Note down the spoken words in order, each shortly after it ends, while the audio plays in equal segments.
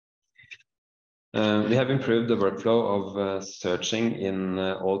We have improved the workflow of searching in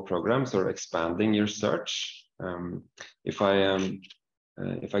all programs or expanding your search. If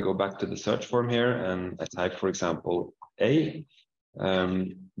I go back to the search form here and I type, for example, A,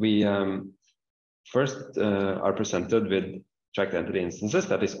 we first are presented with tracked entity instances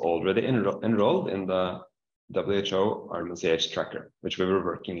that is already enrolled in the WHO RMCH tracker, which we were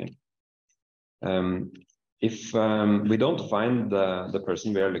working in. If we don't find the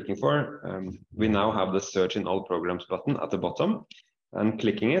person we are looking for, we now have the search in all programs button at the bottom, and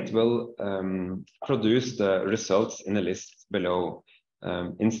clicking it will produce the results in a list below,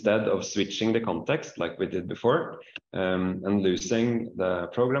 instead of switching the context like we did before, and losing the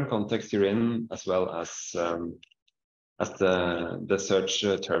program context you're in, as well as the search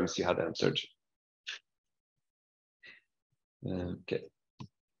terms you had entered. Okay,